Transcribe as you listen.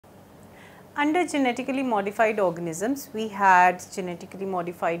under genetically modified organisms, we had genetically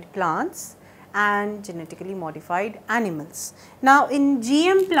modified plants and genetically modified animals. Now, in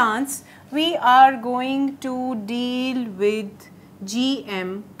GM plants, we are going to deal with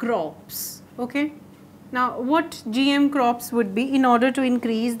GM crops. Okay. Now, what GM crops would be in order to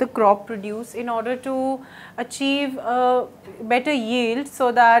increase the crop produce, in order to achieve a better yield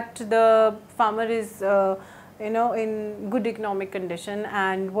so that the farmer is in good economic condition,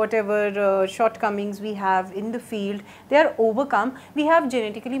 and whatever shortcomings we have in the field, they are overcome. We have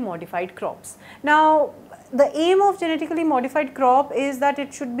genetically modified crops. Now, the aim of genetically modified crop is that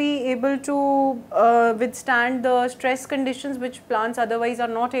it should be able to withstand the stress conditions which plants otherwise are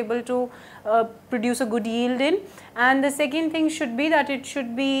not able to produce a good yield in. And the second thing should be that it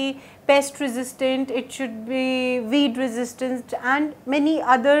should be pest resistant, it should be weed resistant, and many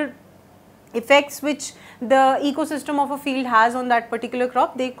other effects which the ecosystem of a field has on that particular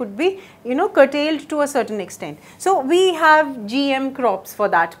crop, they could be curtailed to a certain extent. So, we have GM crops for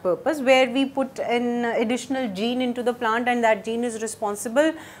that purpose, where we put an additional gene into the plant, and that gene is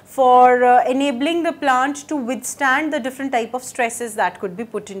responsible for enabling the plant to withstand the different type of stresses that could be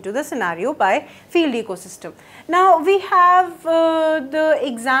put into the scenario by field ecosystem. Now, we have the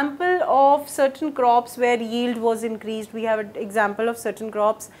example of certain crops where yield was increased. We have an example of certain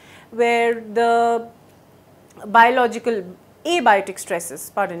crops where the abiotic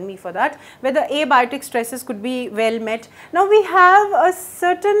stresses, pardon me for that, where the abiotic stresses could be well met. Now, we have a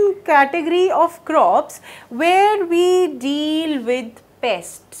certain category of crops where we deal with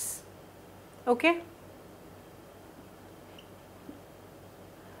pests. Okay.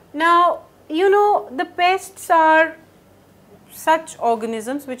 Now, the pests are such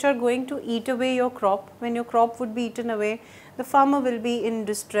organisms which are going to eat away your crop. When your crop would be eaten away, the farmer will be in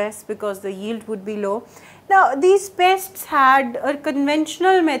distress because the yield would be low. Now, these pests had a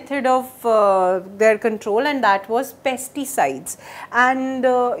conventional method of their control, and that was pesticides. And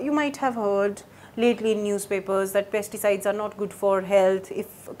you might have heard lately in newspapers that pesticides are not good for health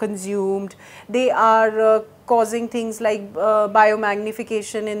if consumed. They are causing things like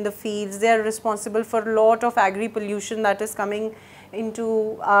biomagnification in the fields. They are responsible for a lot of agri pollution that is coming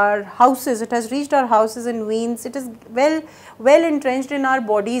into our houses. It has reached our houses and veins. It is well entrenched in our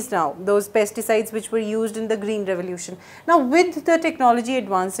bodies now, those pesticides which were used in the green revolution. Now, with the technology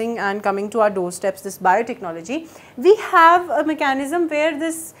advancing and coming to our doorsteps, this biotechnology, we have a mechanism where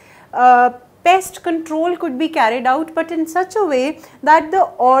this pest control could be carried out, but in such a way that the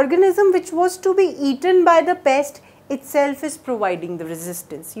organism which was to be eaten by the pest itself is providing the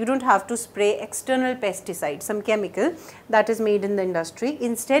resistance. You do not have to spray external pesticide, some chemical that is made in the industry.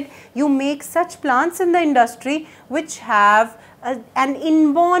 Instead, you make such plants in the industry which have an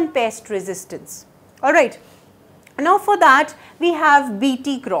inborn pest resistance. Alright. Now, for that we have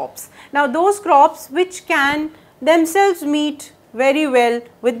BT crops. Now, those crops which can themselves meet very well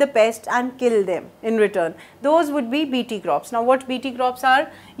with the pest and kill them in return, those would be BT crops. Now, what BT crops are?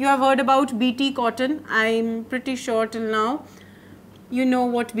 You have heard about BT cotton. I am pretty sure till now you know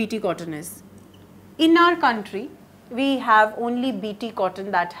what BT cotton is. In our country, we have only BT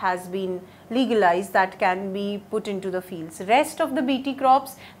cotton that has been legalized, that can be put into the fields. Rest of the BT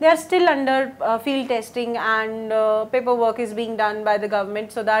crops, they are still under field testing, and paperwork is being done by the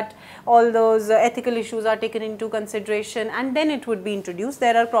government so that all those ethical issues are taken into consideration, and then it would be introduced.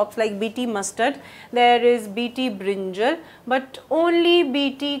 There are crops like BT mustard, there is BT brinjal, but only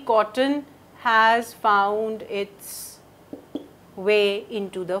BT cotton has found its way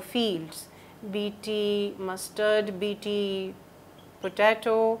into the fields. BT mustard, BT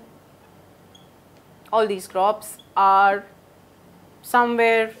potato, all these crops are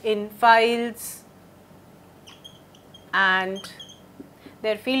somewhere in fields, and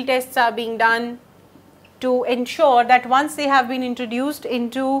their field tests are being done to ensure that once they have been introduced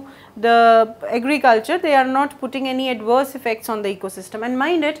into the agriculture, they are not putting any adverse effects on the ecosystem. And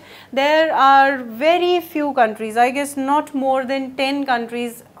mind it, there are very few countries, I guess not more than 10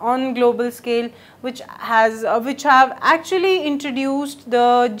 countries on global scale which have actually introduced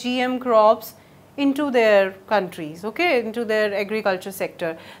the GM crops into their countries, okay, into their agriculture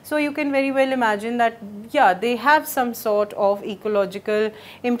sector. So, you can very well imagine that, yeah, they have some sort of ecological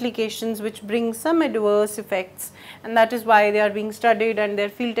implications which bring some adverse effects, and that is why they are being studied and their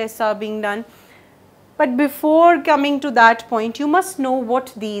field tests are being done. But before coming to that point, you must know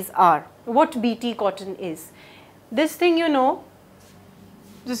what these are, what BT cotton is. This thing,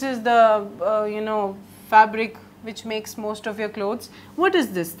 this is the fabric which makes most of your clothes. What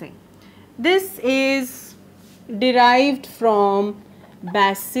is this thing? This is derived from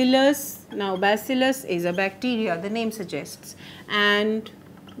Bacillus. Now, Bacillus is a bacteria, the name suggests, and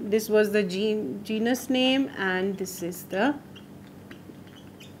this was the genus name, and this is the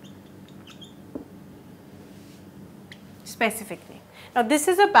specific name. Now this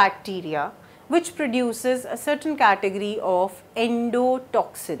is a bacteria which produces a certain category of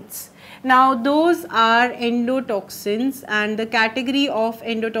endotoxins. Now those are endotoxins, and the category of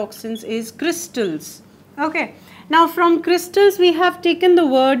endotoxins is crystals. Okay. Now from crystals we have taken the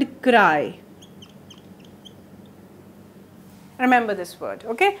word cry. Remember this word,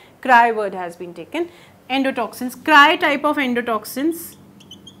 okay? Cry word has been taken. Endotoxins, cry type of endotoxins.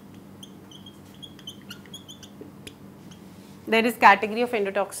 There is category of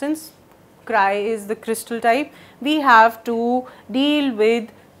endotoxins. Cry is the crystal type. We have to deal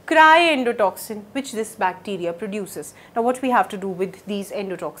with cry endotoxin which this bacteria produces. Now what we have to do with these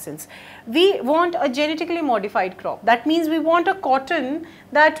endotoxins? We want a genetically modified crop. That means we want a cotton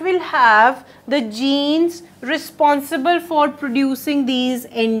that will have the genes responsible for producing these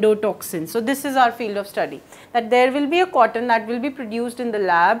endotoxins. So this is our field of study, that there will be a cotton that will be produced in the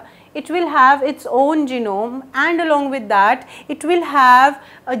lab. It will have its own genome, and along with that it will have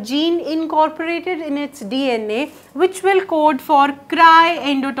a gene incorporated in its DNA which will code for cry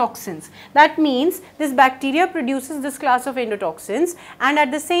endotoxins. That means this bacteria produces this class of endotoxins, and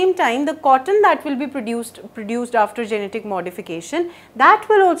at the same time the cotton that will be produced after genetic modification, that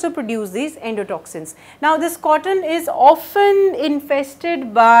will also produce these endotoxins. Now this cotton is often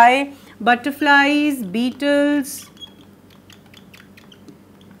infested by butterflies, beetles,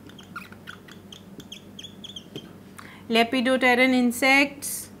 lepidopteran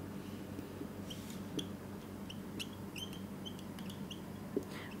insects,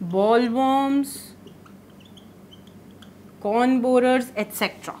 bollworms, corn borers,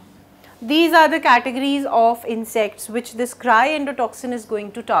 etc. These are the categories of insects which this cry endotoxin is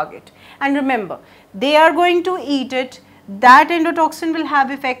going to target. And remember, they are going to eat it. That endotoxin will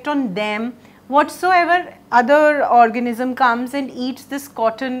have effect on them. Whatsoever other organism comes and eats this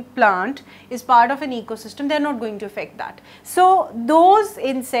cotton plant is part of an ecosystem, they are not going to affect that. So those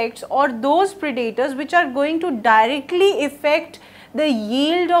insects or those predators which are going to directly affect the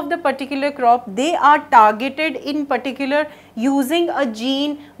yield of the particular crop, they are targeted in particular using a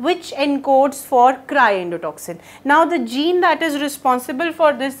gene which encodes for cry endotoxin. Now the gene that is responsible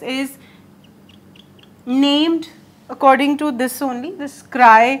for this is named according to this only, this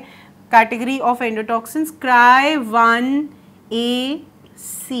cry category of endotoxins,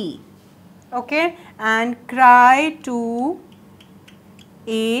 cry1AC, okay, and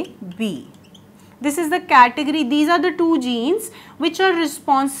cry2AB. This is the category, these are the two genes which are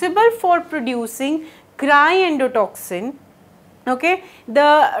responsible for producing cry endotoxin. Okay,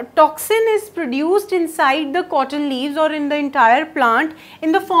 the toxin is produced inside the cotton leaves or in the entire plant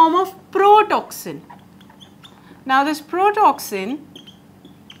in the form of protoxin. Now this protoxin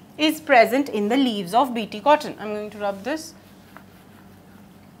is present in the leaves of Bt cotton. I am going to rub this.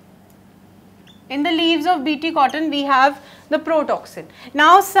 In the leaves of Bt cotton we have the protoxin.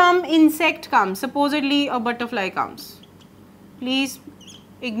 Now some insect comes, supposedly a butterfly comes. Please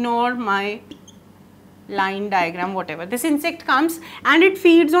ignore my line diagram, whatever. This insect comes and it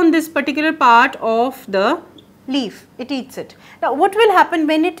feeds on this particular part of the leaf. It eats it. Now what will happen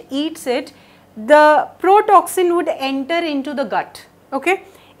when it eats it? The protoxin would enter into the gut. Okay.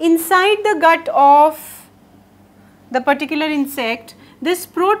 Inside the gut of the particular insect, this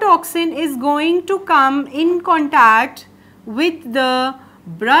protoxin is going to come in contact with the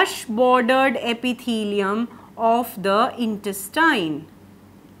brush bordered epithelium of the intestine,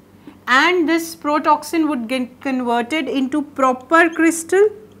 and this protoxin would get converted into proper crystal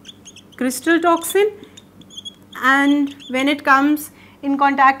toxin, and when it comes in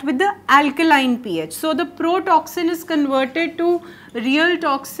contact with the alkaline pH. So the protoxin is converted to real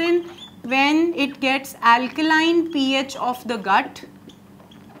toxin when it gets alkaline pH of the gut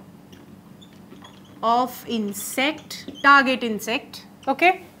of insect, target insect,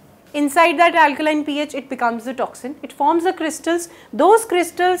 okay. Inside that alkaline pH it becomes the toxin, it forms the crystals. Those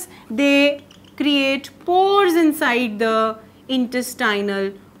crystals, they create pores inside the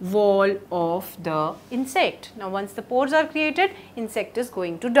intestinal wall of the insect. Now once the pores are created, insect is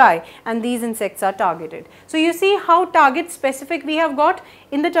going to die, and these insects are targeted. So you see how target specific we have got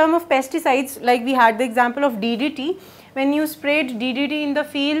in the term of pesticides, like we had the example of DDT. When you sprayed DDT in the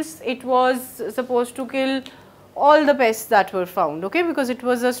fields, it was supposed to kill all the pests that were found, okay, because it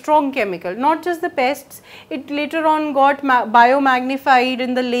was a strong chemical. Not just the pests, it later on got biomagnified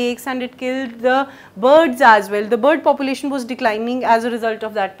in the lakes and it killed the birds as well. The bird population was declining as a result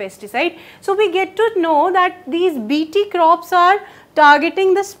of that pesticide. So we get to know that these Bt crops are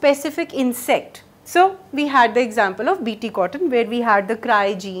targeting the specific insect. So we had the example of BT cotton, where we had the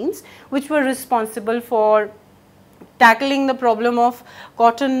cry genes which were responsible for tackling the problem of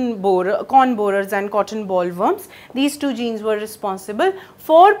corn borers and cotton bollworms. These two genes were responsible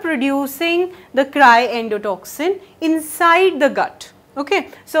for producing the cry endotoxin inside the gut. Okay.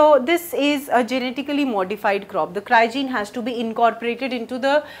 So this is a genetically modified crop. The cry gene has to be incorporated into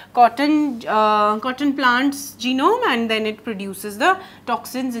the cotton plant's genome, and then it produces the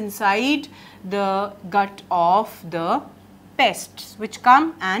toxins inside the gut of the pests which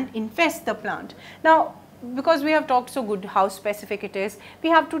come and infest the plant. Now, because we have talked so good how specific it is, we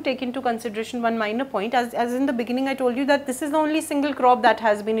have to take into consideration one minor point. As in the beginning I told you that this is the only single crop that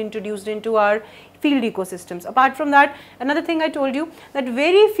has been introduced into our field ecosystems. Apart from that, another thing I told you, that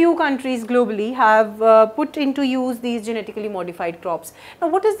very few countries globally have put into use these genetically modified crops. Now,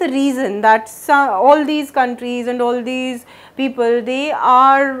 what is the reason that all these countries and all these people, they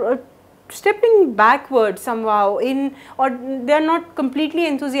are stepping backwards somehow or they are not completely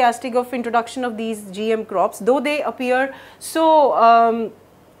enthusiastic of introduction of these GM crops, though they appear so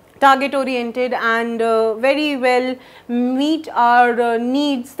target oriented and very well meet our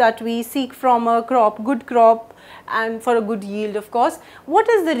needs that we seek from a crop, good crop, and for a good yield, of course. What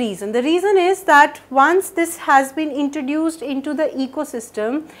is the reason? The reason is that once this has been introduced into the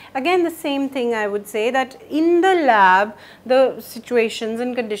ecosystem, again the same thing I would say, that in the lab the situations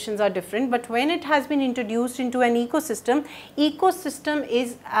and conditions are different, but when it has been introduced into an ecosystem, ecosystem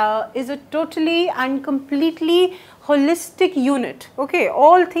is a totally and completely holistic unit. Okay,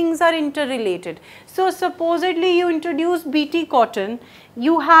 all things are interrelated. So supposedly you introduce BT cotton,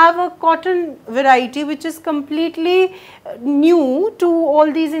 you have a cotton variety which is completely new to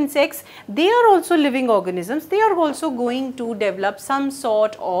all these insects. They are also living organisms, they are also going to develop some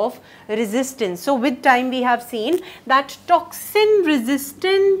sort of resistance. So with time we have seen that toxin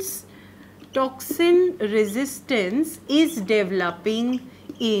resistance is developing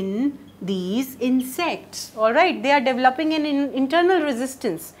in these insects. All right, they are developing an internal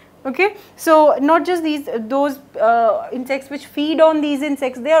resistance. Okay, so not just those insects which feed on these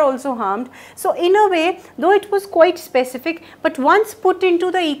insects, they are also harmed. So in a way, though it was quite specific, but once put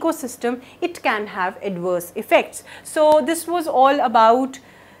into the ecosystem, it can have adverse effects. So this was all about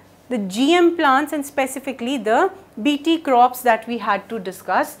the GM plants and specifically the BT crops that we had to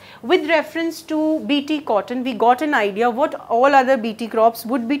discuss. With reference to BT cotton, we got an idea what all other BT crops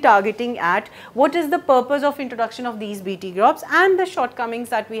would be targeting at, what is the purpose of introduction of these BT crops, and the shortcomings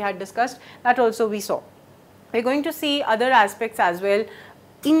that we had discussed, that also we saw. We are going to see other aspects as well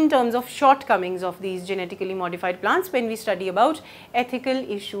in terms of shortcomings of these genetically modified plants when we study about ethical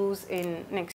issues in next